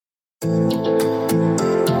Welcome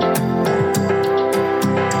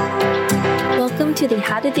to the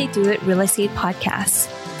How Did They Do It Real Estate Podcast.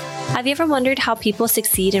 Have you ever wondered how people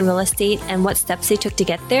succeed in real estate and what steps they took to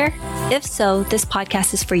get there? If so, this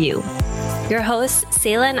podcast is for you. Your hosts,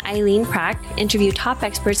 Sayla and Eileen Prack, interview top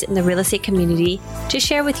experts in the real estate community to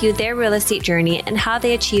share with you their real estate journey and how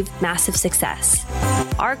they achieved massive success.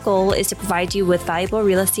 Our goal is to provide you with valuable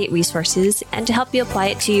real estate resources and to help you apply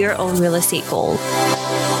it to your own real estate goals.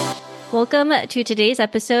 Welcome to today's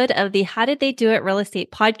episode of the How Did They Do It Real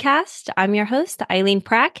Estate Podcast. I'm your host, Eileen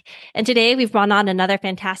Prack, and today we've brought on another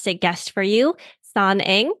fantastic guest for you, San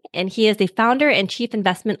Eng, and he is the founder and chief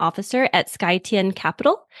investment officer at Skytian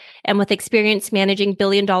Capital. And with experience managing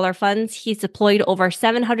billion-dollar funds, he's deployed over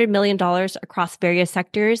 $700 million across various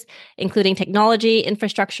sectors, including technology,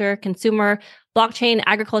 infrastructure, consumer, blockchain,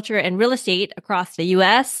 agriculture, and real estate across the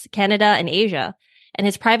US, Canada, and Asia. And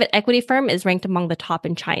his private equity firm is ranked among the top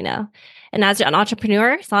in China. And as an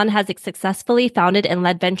entrepreneur, San has successfully founded and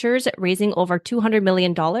led ventures, raising over $200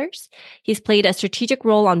 million. He's played a strategic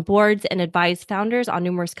role on boards and advised founders on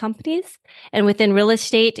numerous companies. And within real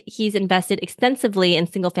estate, he's invested extensively in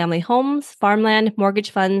single-family homes, farmland,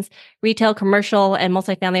 mortgage funds, retail, commercial, and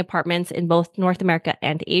multifamily apartments in both North America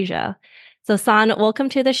and Asia. So San, welcome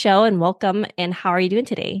to the show and welcome. And how are you doing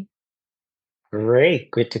today? Great.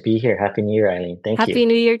 Good to be here. Happy New Year, Eileen. Thank you. Happy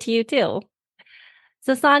New Year to you too.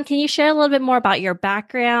 So San, can you share a little bit more about your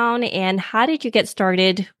background and how did you get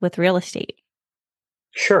started with real estate?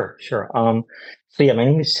 Sure. My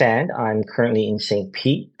name is San. I'm currently in St.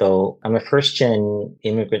 Pete, though I'm a first-gen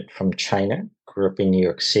immigrant from China. Grew up in New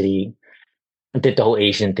York City. Did the whole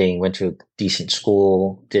Asian thing, went to a decent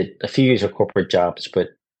school, did a few years of corporate jobs,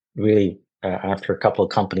 but really after a couple of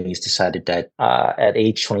companies decided that at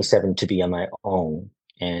age 27 to be on my own.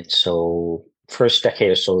 And so first decade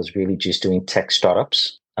or so was really just doing tech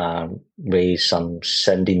startups, raised some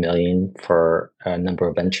 70 million for a number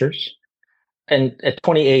of ventures. And at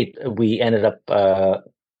 28, we ended up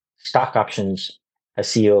stock options as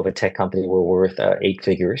CEO of a tech company were worth 8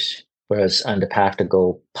 figures. Whereas on the path to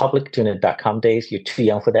go public during the .com days, you're too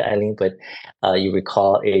young for that, Eileen, but you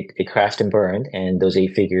recall it crashed and burned, and those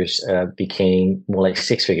 8 figures became more like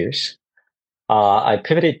 6 figures. I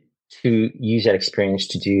pivoted to use that experience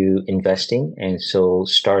to do investing, and so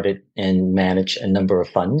started and managed a number of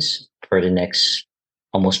funds for the next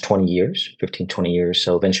almost 20 years, 15, 20 years.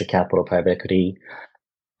 So venture capital, private equity.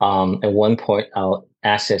 At one point, our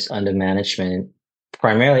assets under management,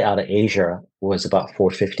 primarily out of Asia, was about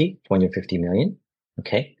 450 million.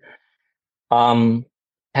 Okay.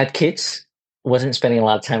 Had kids, wasn't spending a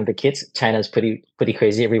lot of time with the kids. China's pretty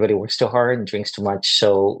crazy. Everybody works too hard and drinks too much.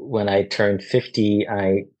 So when I turned 50,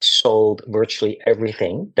 I sold virtually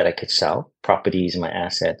everything that I could sell, properties and my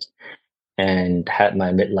assets, and had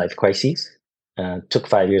my midlife crisis. Took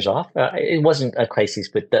 5 years off. It wasn't a crisis,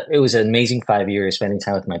 but it was an amazing 5 years spending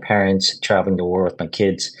time with my parents, traveling the world with my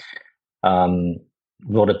kids.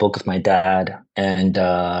 Wrote a book with my dad and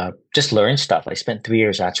just learned stuff. I spent 3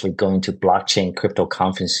 years actually going to blockchain crypto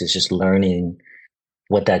conferences, just learning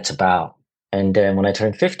what that's about. And then when I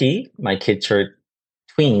turned 50, my kids were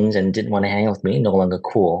tweens and didn't want to hang out with me, no longer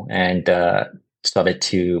cool, and started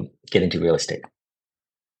to get into real estate.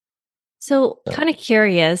 So kind of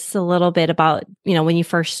curious a little bit about, when you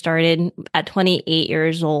first started at 28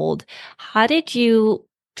 years old, how did you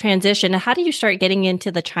transition? How did you start getting into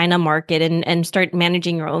the China market and start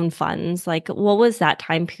managing your own funds? Like, what was that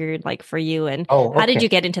time period like for you? And how did you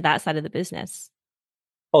get into that side of the business?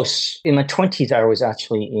 In my 20s, I was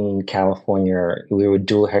actually in California. We were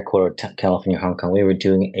dual headquartered, California, Hong Kong. We were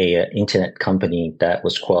doing a internet company that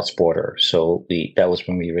was cross-border. So that was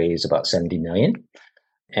when we raised about 70 million.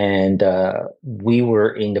 And we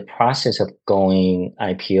were in the process of going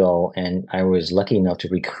IPO, and I was lucky enough to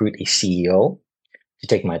recruit a CEO to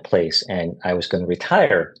take my place, and I was going to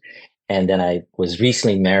retire. And then I was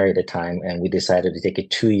recently married at the time, and we decided to take a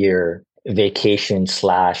 2-year vacation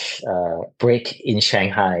 / break in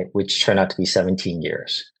Shanghai, which turned out to be 17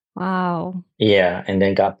 years. Wow. Yeah. And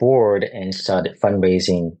then got bored and started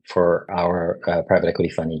fundraising for our private equity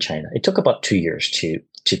fund in China. It took about 2 years to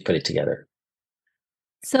put it together.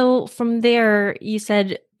 So from there, you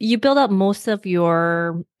said you built up most of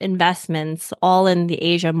your investments all in the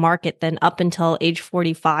Asia market then up until age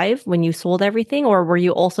 45 when you sold everything, or were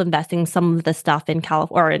you also investing some of the stuff in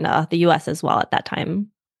California or in the US as well at that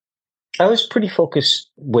time? I was pretty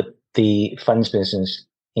focused with the funds business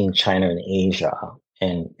in China and Asia.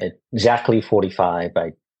 And at exactly 45,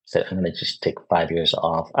 I said, I'm going to just take 5 years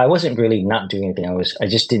off. I wasn't really not doing anything. I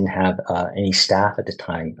just didn't have any staff at the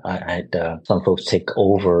time. I had some folks take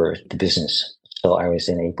over the business. So I was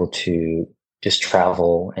then able to just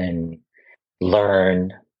travel and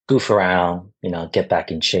learn, goof around, get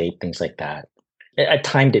back in shape, things like that. I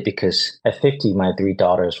timed it because at 50, my three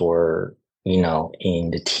daughters were, in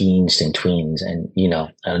the teens and tweens. And,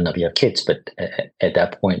 I don't know if you have kids, but at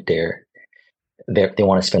that point, they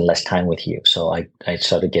want to spend less time with you. So I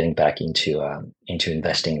started getting back into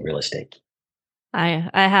investing in real estate. I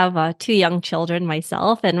have two young children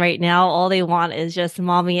myself, and right now all they want is just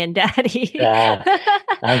mommy and daddy. Uh,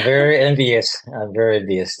 I'm very envious. I'm very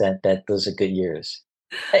envious that those are good years.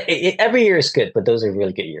 Every year is good, but those are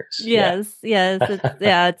really good years. Yeah. Yes,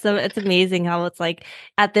 yes. It's amazing how it's like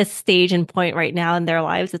at this stage and point right now in their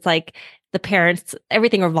lives, it's like the parents,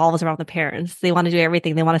 everything revolves around the parents. They want to do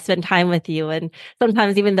everything. They want to spend time with you. And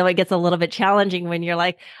sometimes even though it gets a little bit challenging when you're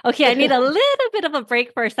like, okay, I need a little bit of a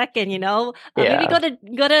break for a second, maybe Yeah.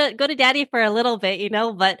 go to daddy for a little bit,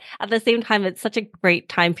 but at the same time, it's such a great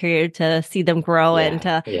time period to see them grow and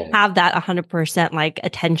Yeah. to Yeah. have that 100% like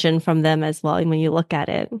attention from them as well when you look at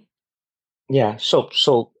it. Yeah.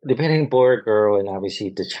 So depending boy or girl, and obviously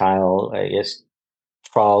the child, I guess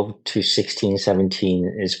 12 to 16,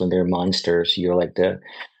 17 is when they're monsters. You're like the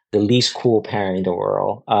least cool parent in the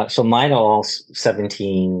world. So mine are all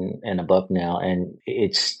 17 and above now, and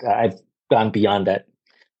I've gone beyond that.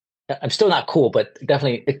 I'm still not cool, but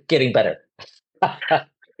definitely getting better.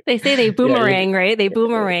 They say they Yeah, boomerang, right? They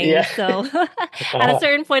boomerang. yeah. So at a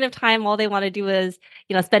certain point of time, all they want to do is,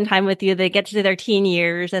 spend time with you. They get to their teen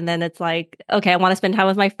years and then it's like, okay, I want to spend time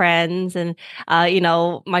with my friends and,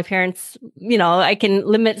 my parents, I can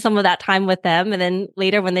limit some of that time with them. And then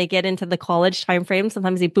later when they get into the college time frame,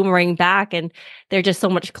 sometimes they boomerang back and they're just so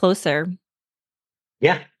much closer.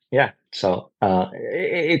 Yeah, yeah. So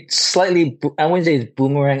it's slightly, I wouldn't say it's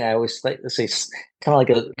boomerang. I always like to say kind of like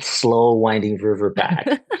a slow winding river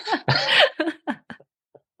back.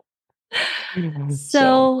 So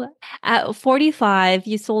So at 45,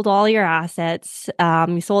 you sold all your assets,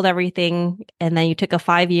 you sold everything, and then you took a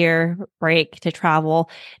 5-year break to travel.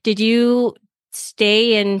 Did you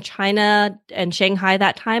stay in China and Shanghai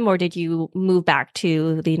that time, or did you move back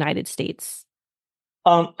to the United States?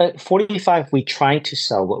 At 45, we tried to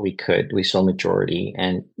sell what we could. We sold majority.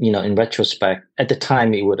 And, in retrospect, at the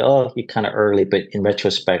time it would, be kind of early, but in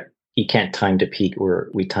retrospect, you can't time the peak where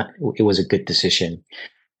it was a good decision.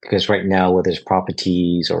 Because right now, whether it's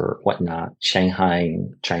properties or whatnot, Shanghai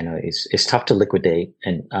and China is tough to liquidate.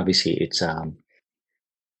 And obviously it's,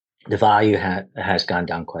 the value has gone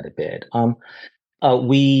down quite a bit.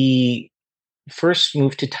 We first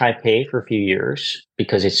moved to Taipei for a few years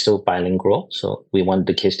because it's still bilingual. So we wanted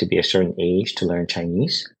the kids to be a certain age to learn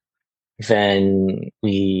Chinese. Then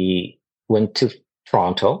we went to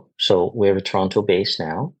Toronto. So we have a Toronto base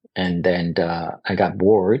now. And then I got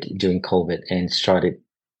bored during COVID and started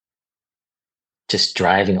just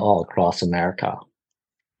driving all across America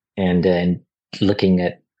and then looking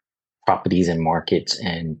at properties and markets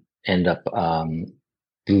and end up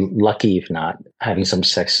lucky, if not, having some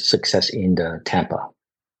success in the Tampa.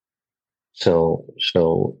 So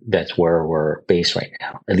that's where we're based right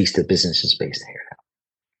now. At least the business is based here now.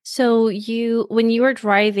 So when you were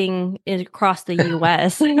driving across the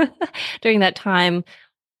US during that time,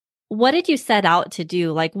 what did you set out to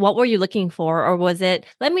do? Like, what were you looking for? Or was it,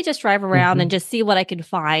 let me just drive around and just see what I can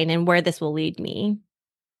find and where this will lead me?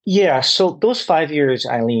 Yeah. So those 5 years,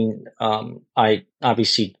 Eileen, I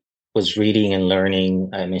obviously was reading and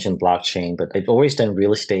learning. I mentioned blockchain, but I've always done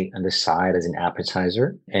real estate on the side as an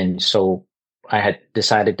appetizer. And so I had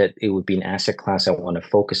decided that it would be an asset class I want to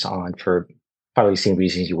focus on for probably the same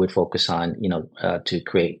reasons you would focus on, to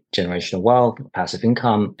create generational wealth, passive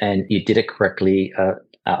income. And you did it correctly.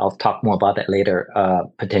 I'll talk more about that later.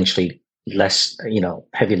 Potentially less,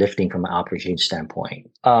 heavy lifting from an operation standpoint.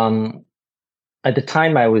 At the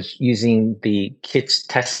time, I was using the kids'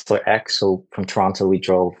 Tesla X. So from Toronto, we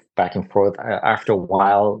drove back and forth. After a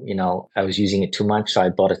while, I was using it too much. So I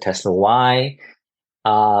bought a Tesla Y.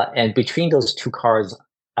 And between those two cars,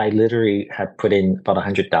 I literally had put in about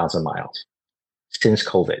 100,000 miles since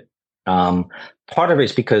COVID. Part of it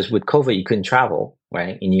is because with COVID, you couldn't travel,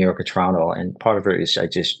 right, in New York or Toronto. And part of it is I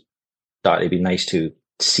just thought it'd be nice to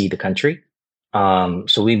see the country.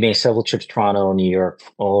 So we made several trips to Toronto, New York,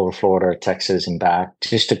 all over Florida, Texas, and back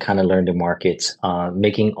just to kind of learn the markets,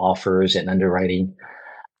 making offers and underwriting.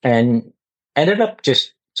 And ended up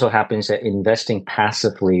just so happens that investing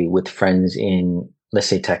passively with friends in, let's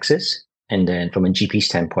say, Texas, and then from a GP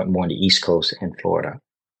standpoint, more on the East Coast and Florida.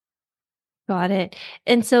 Got it.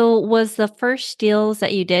 And so was the first deals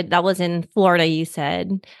that you did, that was in Florida, you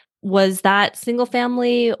said, was that single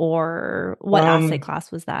family or what asset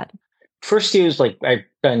class was that? First year was like I've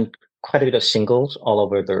done quite a bit of singles all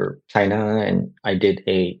over China, and I did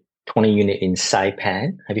a 20 unit in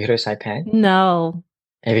Saipan. Have you heard of Saipan? No.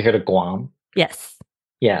 Have you heard of Guam? Yes.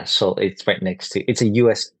 Yeah, so it's right next to, it's a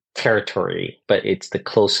US territory, but it's the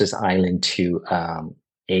closest island to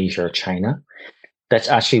Asia or China. That's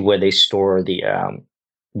actually where they store the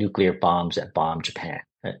nuclear bombs that bomb Japan.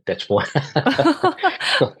 That's what.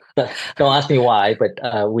 So, don't ask me why, but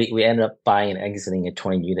we ended up buying and exiting a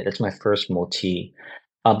 20 unit. That's my first multi.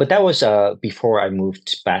 But that was before I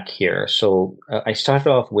moved back here. So I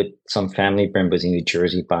started off with some family members in New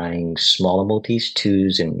Jersey buying smaller multis,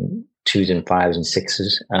 twos and fives and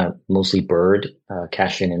sixes, mostly bird,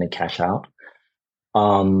 cash in and a cash out.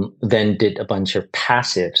 Then did a bunch of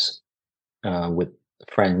passives with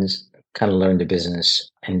friends, kind of learned the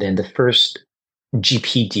business. And then the first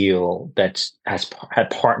GP deal that had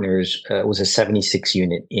partners was a 76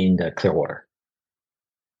 unit in the Clearwater.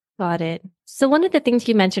 Got it. So one of the things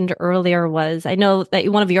you mentioned earlier was, I know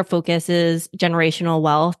that one of your focus is generational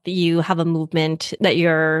wealth. You have a movement that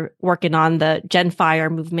you're working on, the Gen Fire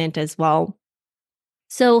movement as well.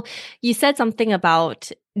 So you said something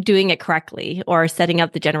about doing it correctly or setting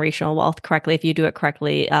up the generational wealth correctly. If you do it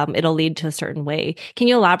correctly, it'll lead to a certain way. Can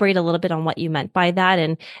you elaborate a little bit on what you meant by that?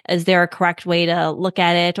 And is there a correct way to look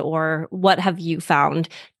at it, or what have you found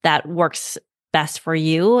that works best for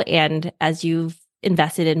you? And as you've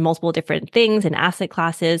invested in multiple different things and asset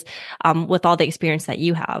classes, with all the experience that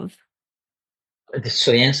you have.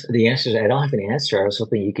 So the answer is I don't have an answer. I was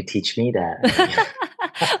hoping you could teach me that.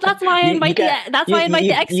 That's why I invite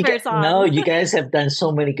the experts on. No, you guys have done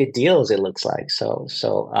so many good deals. It looks like no.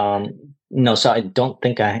 So I don't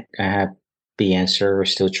think I have the answer. We're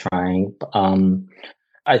still trying.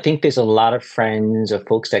 I think there's a lot of friends or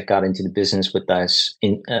folks that got into the business with us,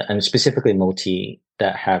 and specifically multi,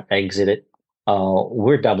 that have exited.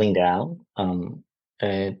 We're doubling down.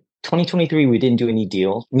 2023, we didn't do any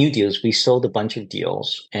new deals. We sold a bunch of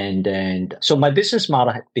deals. And then, so my business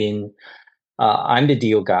model had been, I'm the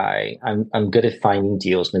deal guy. I'm good at finding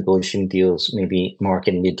deals, negotiating deals, maybe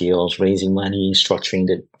marketing the deals, raising money, structuring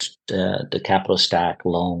the capital stack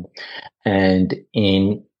loan. And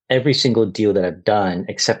in every single deal that I've done,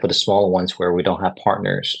 except for the smaller ones where we don't have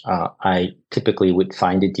partners, I typically would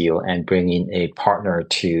find a deal and bring in a partner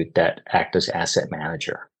to that act as asset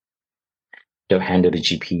manager. They'll handle the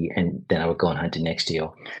GP, and then I would go and hunt the next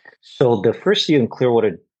deal. So the first deal in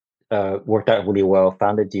Clearwater worked out really well.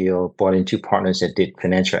 Found a deal, brought in two partners that did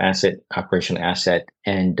financial asset, operational asset,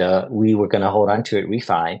 and we were going to hold on to it,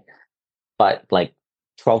 refi. But like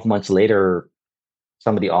 12 months later,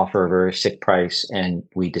 somebody offered a very sick price, and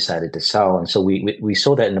we decided to sell. And so we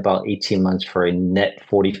sold that in about 18 months for a net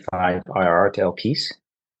 45 IRR to LPs.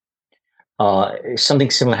 Something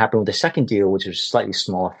similar happened with the second deal, which was slightly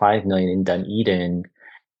smaller, 5 million in Dunedin.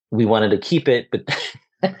 We wanted to keep it, but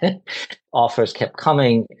offers kept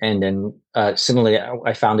coming. And then similarly,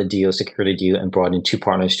 I found a deal, security deal, and brought in two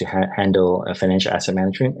partners to handle financial asset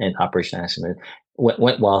management and operational asset management.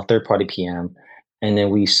 Went well, third-party PM. And then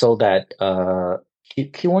we sold that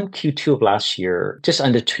Q1, Q2 of last year, just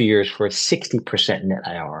under 2 years for a 60% net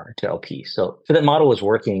IRR to LP. So that model was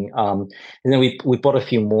working. And then we bought a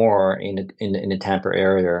few more in the Tampa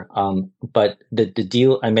area. But the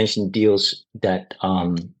deal I mentioned, deals that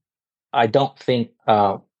I don't think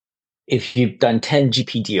if you've done 10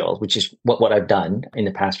 GP deals, which is what I've done in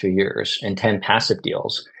the past few years, and 10 passive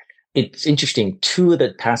deals, it's interesting. 2 of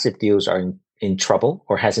the passive deals are in trouble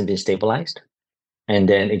or hasn't been stabilized. And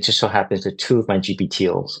then it just so happens that 2 of my GP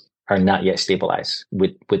deals are not yet stabilized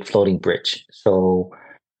with floating bridge. So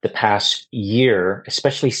the past year,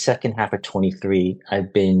 especially second half of 23,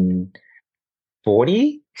 I've been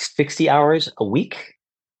 40, 60 hours a week.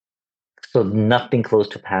 So nothing close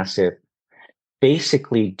to passive,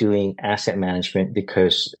 basically doing asset management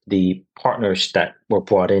because the partners that were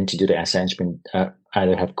brought in to do the asset management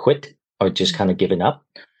either have quit or just kind of given up.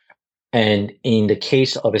 And in the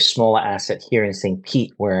case of a smaller asset here in St.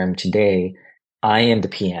 Pete, where I'm today, I am the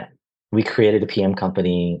PM. We created a PM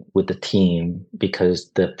company with the team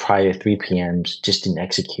because the prior 3 PMs just didn't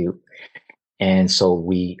execute. And so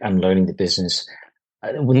I'm learning the business,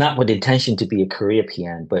 not with the intention to be a career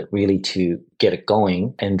PM, but really to get it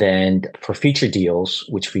going. And then for future deals,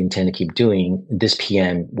 which we intend to keep doing, this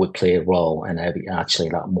PM would play a role, and I'd be actually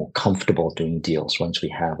a lot more comfortable doing deals once we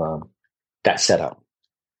have that set up.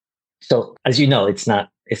 So as you know, it's not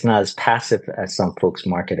as passive as some folks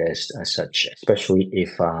market as such, especially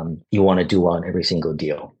if you want to do well on every single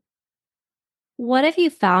deal. What have you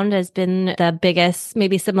found has been the biggest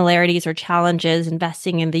maybe similarities or challenges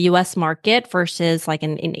investing in the US market versus like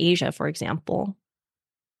in Asia, for example?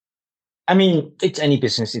 I mean, it's any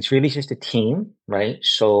business. It's really just a team, right?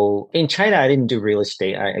 So in China, I didn't do real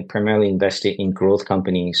estate. I primarily invested in growth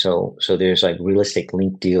companies. So there's like real estate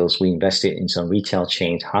link deals. We invested in some retail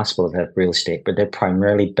chains, hospitals that have real estate, but they're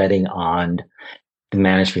primarily betting on the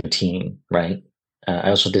management team, right? I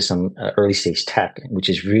also did some early stage tech, which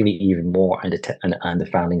is really even more on the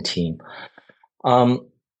founding team. Um,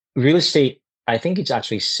 Real estate, I think it's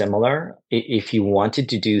actually similar. If you wanted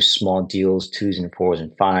to do small deals, twos and fours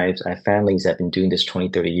and fives, I have families that have been doing this 20,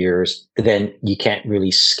 30 years, then you can't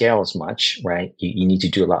really scale as much, right? You need to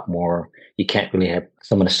do a lot more. You can't really have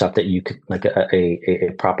some of the stuff that you could, like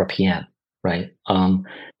a proper PM, right?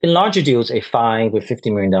 In larger deals, a $5 or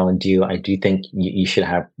 $50 million deal, I do think you should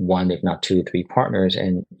have one, if not two or three partners,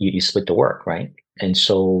 and you split the work, right? And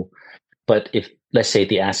so, but if, let's say,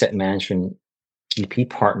 the asset management GP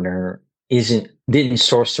partner didn't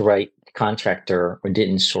source the right contractor or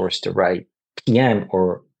didn't source the right PM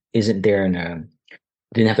or isn't there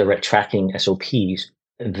didn't have the right tracking SOPs,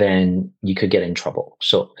 then you could get in trouble.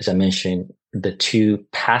 So as I mentioned, the two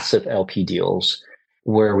passive LP deals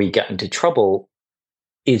where we got into trouble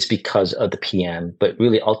is because of the PM, but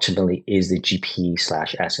really ultimately is the GP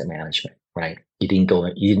slash asset management, right?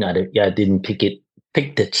 Didn't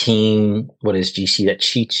pick the team, what is GC that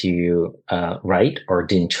cheats you, right, or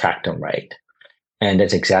didn't track them right. And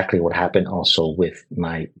that's exactly what happened also with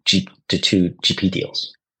the two GP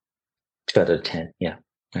deals, 2 out of 10. Yeah,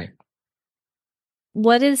 right.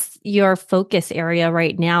 What is your focus area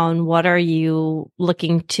right now, and what are you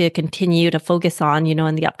looking to continue to focus on,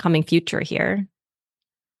 in the upcoming future here?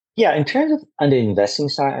 Yeah, in terms of on the investing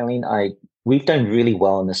side, I mean, we've done really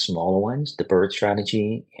well in the smaller ones, the bird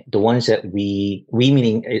strategy, the ones that we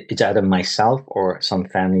meaning it's either myself or some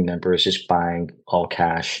family members just buying all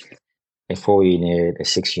cash, a 4 unit, a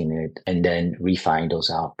 6 unit, and then refine those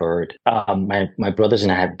out bird. My brothers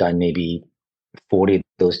and I have done maybe 40 of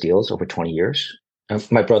those deals over 20 years.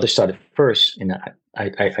 My brother started first, and I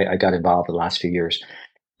got involved the last few years,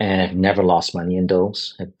 and I've never lost money in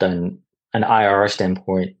those. I've done an IRR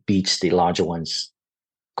standpoint beats the larger ones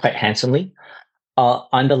quite handsomely.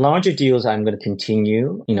 On the larger deals, I'm going to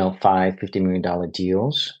continue, $50 million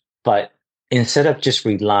deals. But instead of just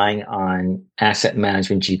relying on asset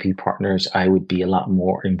management GP partners, I would be a lot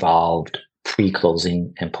more involved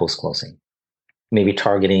pre-closing and post-closing, maybe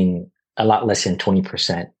targeting a lot less than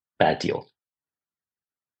 20% bad deals.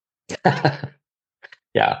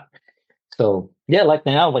 Yeah. So yeah, like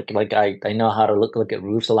now, like I know how to look at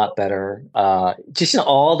roofs a lot better. Just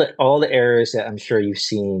all the areas that I'm sure you've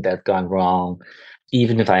seen that have gone wrong.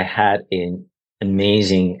 Even if I had an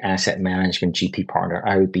amazing asset management GP partner,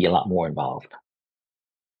 I would be a lot more involved.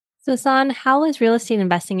 So, San, how has real estate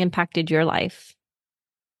investing impacted your life?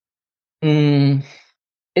 Mm,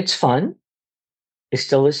 it's fun. It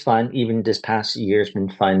still is fun. Even this past year has been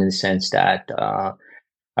fun in the sense that I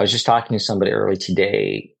was just talking to somebody early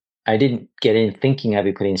today. I didn't get in thinking I'd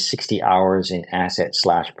be putting 60 hours in asset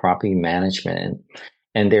slash property management.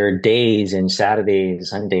 And there are days and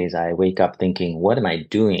Saturdays, Sundays, I wake up thinking, what am I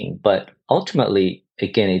doing? But ultimately,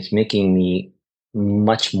 again, it's making me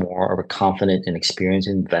much more of a confident and experienced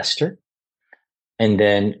investor. And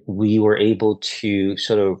then we were able to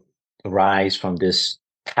sort of rise from this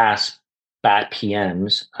past bad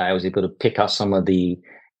PMs. I was able to pick out some of the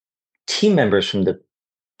team members from the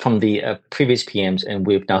previous PMs, and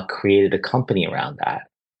we've now created a company around that.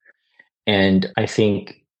 And I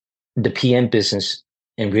think the PM business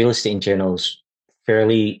and real estate in general is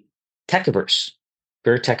fairly tech averse,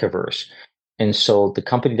 very tech averse. And so the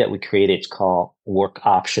company that we created is called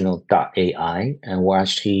workoptional.ai, and we're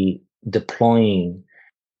actually deploying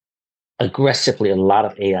aggressively a lot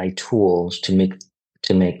of AI tools to make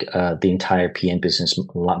the entire PM business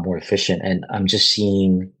a lot more efficient. And I'm just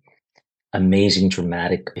seeing amazing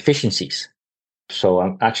dramatic efficiencies. So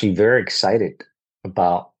I'm actually very excited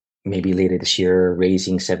about maybe later this year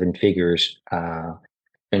raising 7 figures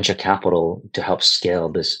venture capital to help scale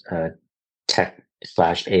this tech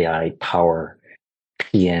slash AI power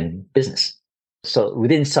PM business. So we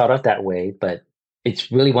didn't start out that way, but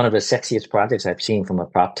it's really one of the sexiest projects I've seen from a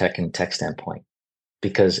prop tech and tech standpoint,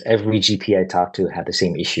 because every GP I talk to had the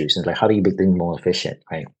same issues. And it's like, how do you make things more efficient,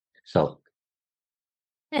 right? So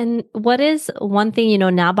And what is one thing you know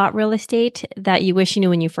now about real estate that you wish you knew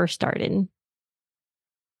when you first started?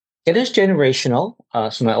 it is generational.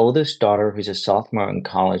 So my oldest daughter, who's a sophomore in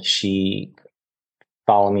college, she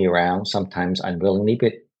followed me around, sometimes unwillingly,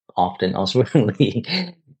 but often also willingly,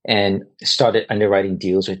 and started underwriting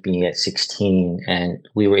deals with me at 16. And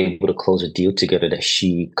we were able to close a deal together that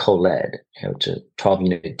she co-led. It's a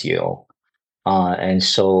 12-unit deal. And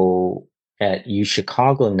so at U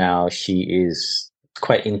Chicago now, she is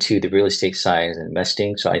quite into the real estate side and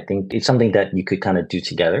investing. So I think it's something that you could kind of do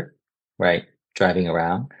together, right? Driving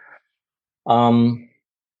around. Um,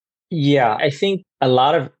 yeah, I think a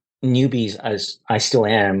lot of newbies, as I still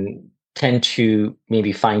am, tend to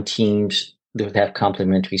maybe find teams that have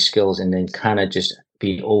complementary skills and then kind of just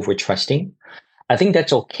be over trusting. I think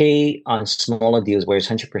that's okay on smaller deals where it's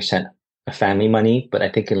 100% family money, but I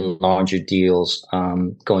think in larger deals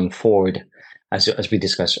going forward, as we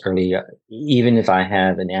discussed earlier, even if I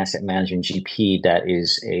have an asset management GP that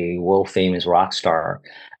is a world famous rock star,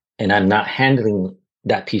 and I'm not handling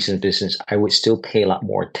that piece of the business, I would still pay a lot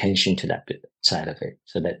more attention to that side of it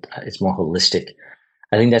so that it's more holistic.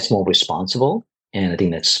 I think that's more responsible, and I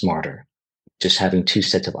think that's smarter. Just having two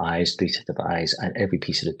sets of eyes, three sets of eyes on every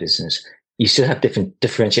piece of the business. You still have different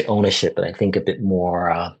differentiate ownership, but I think a bit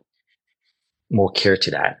more care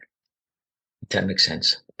to that. If that makes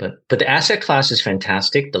sense. But the asset class is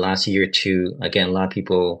fantastic. The last year or two, again, a lot of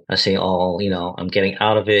people are saying, "Oh, I'm getting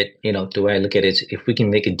out of it." The way I look at it is, if we can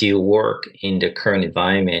make a deal work in the current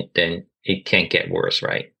environment, then it can't get worse,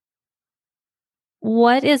 right?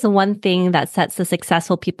 What is one thing that sets the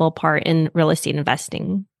successful people apart in real estate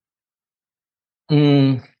investing?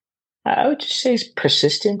 Mm, I would just say it's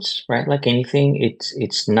persistence, right? Like anything,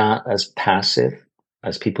 it's not as passive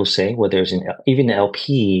as people say. Where there's even an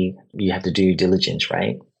LP, you have to do diligence,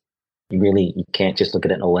 right? You can't just look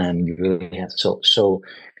at an OM. You really have to. So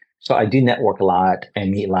I do network a lot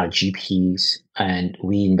and meet a lot of GPs, and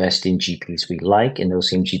we invest in GPs we like, and those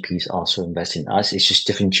same GPs also invest in us. It's just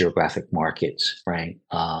different geographic markets, right?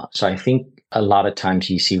 So I think a lot of times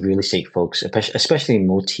you see real estate folks, especially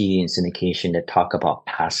multi and syndication, that talk about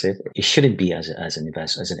passive. It shouldn't be as an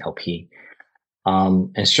investor, as an LP,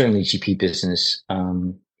 and certainly GP business.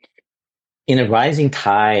 In a rising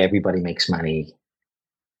tide, everybody makes money,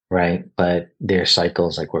 right? But there are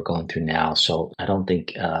cycles like we're going through now. So I don't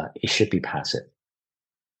think it should be passive.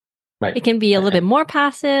 Right. It can be a little bit more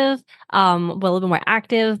passive, a little bit more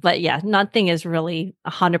active, but yeah, nothing is really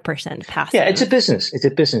 100% passive. Yeah, it's a business. It's a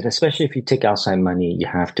business, especially if you take outside money, you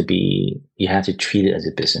have to treat it as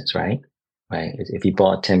a business, right? Right. If you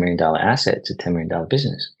bought a $10 million asset, it's a $10 million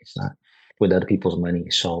business. It's not with other people's money.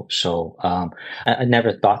 So I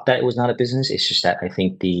never thought that it was not a business. It's just that I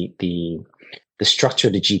think the structure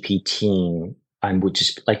of the GP team, I would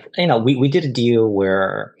just like, we did a deal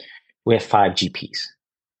where we have 5 GPs.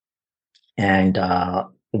 And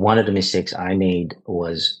one of the mistakes I made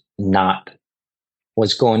was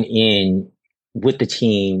going in with the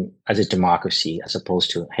team as a democracy, as opposed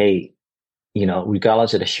to, hey,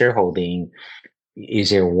 regardless of the shareholding, is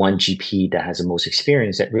there one GP that has the most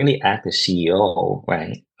experience that really act as CEO,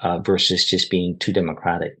 right? Versus just being too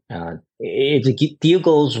democratic. If the deal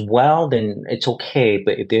goes well, then it's okay.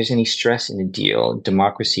 But if there's any stress in the deal,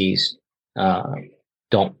 democracies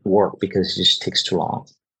don't work because it just takes too long.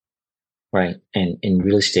 Right. And in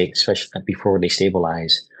real estate, especially before they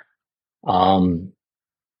stabilize,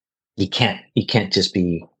 you can't just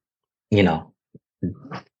be,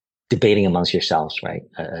 debating amongst yourselves. Right.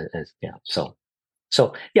 Yeah. So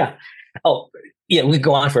yeah. Oh, yeah. We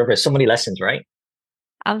go on forever. So many lessons, right?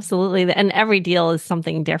 Absolutely. And every deal is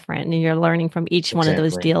something different, and you're learning from each one of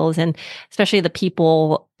those deals, and especially the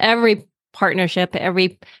people, every partnership,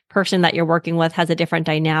 every person that you're working with has a different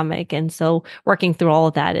dynamic. And so working through all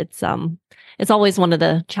of that, it's always one of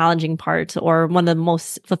the challenging parts, or one of the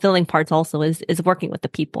most fulfilling parts also is working with the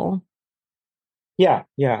people. Yeah.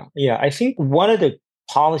 I think one of the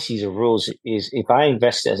policies or rules is, if I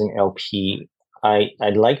invest as an LP,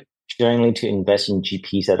 I'd like generally to invest in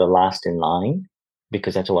GPs that are last in line,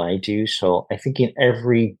 because that's what I do. So I think in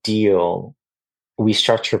every deal, we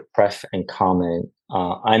structure pref and comment.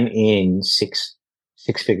 I'm in six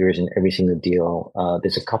figures in every single deal.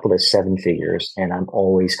 There's a couple of 7 figures, and I'm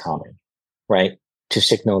always comment, right? To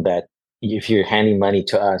signal that if you're handing money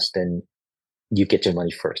to us, then you get your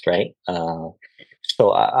money first, right?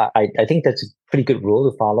 So I think that's a pretty good rule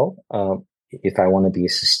to follow. If I want to be a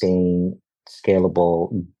sustained,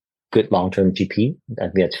 scalable, good long-term GP, I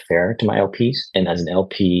think that's fair to my LPs. And as an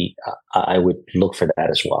LP, I would look for that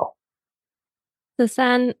as well. So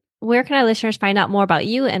San, where can our listeners find out more about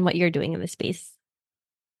you and what you're doing in this space?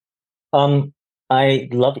 I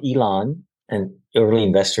love Elon, an early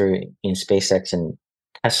investor in SpaceX and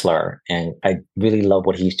Tesla, and I really love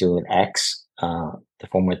what he's doing with X, the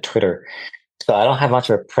former Twitter. So I don't have much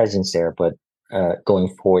of a presence there, but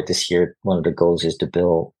going forward this year, one of the goals is to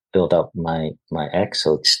build up my X.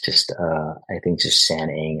 So it's just I think just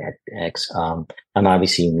Sanang at X. I'm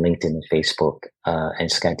obviously in LinkedIn and Facebook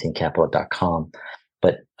and skyteamcapital.com.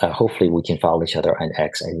 But hopefully we can follow each other on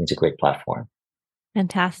X. I think it's a great platform.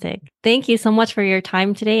 Fantastic. Thank you so much for your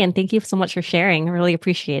time today. And thank you so much for sharing. I really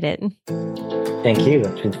appreciate it. Thank you.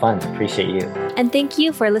 It's been fun. Appreciate you. And thank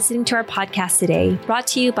you for listening to our podcast today, brought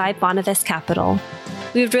to you by Bonavest Capital.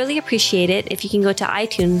 We would really appreciate it if you can go to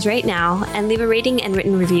iTunes right now and leave a rating and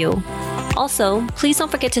written review. Also, please don't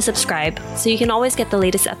forget to subscribe so you can always get the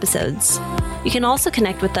latest episodes. You can also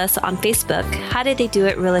connect with us on Facebook, How Did They Do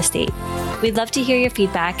It Real Estate. We'd love to hear your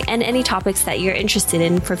feedback and any topics that you're interested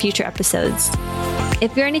in for future episodes.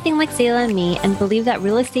 If you're anything like Sayla and me and believe that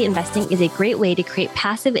real estate investing is a great way to create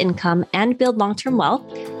passive income and build long-term wealth,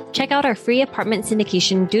 check out our free apartment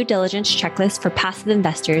syndication due diligence checklist for passive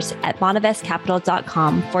investors at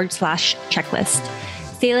bonavestcapital.com/checklist.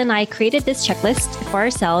 Sayla and I created this checklist for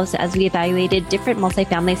ourselves as we evaluated different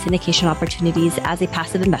multifamily syndication opportunities as a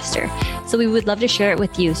passive investor. So we would love to share it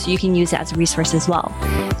with you so you can use it as a resource as well.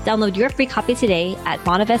 Download your free copy today at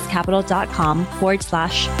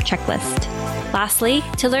bonavestcapital.com/checklist. Lastly,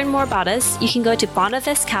 to learn more about us, you can go to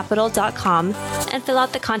bonavestcapital.com and fill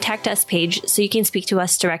out the Contact Us page so you can speak to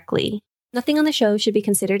us directly. Nothing on the show should be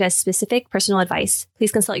considered as specific personal advice.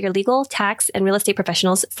 Please consult your legal, tax, and real estate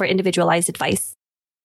professionals for individualized advice.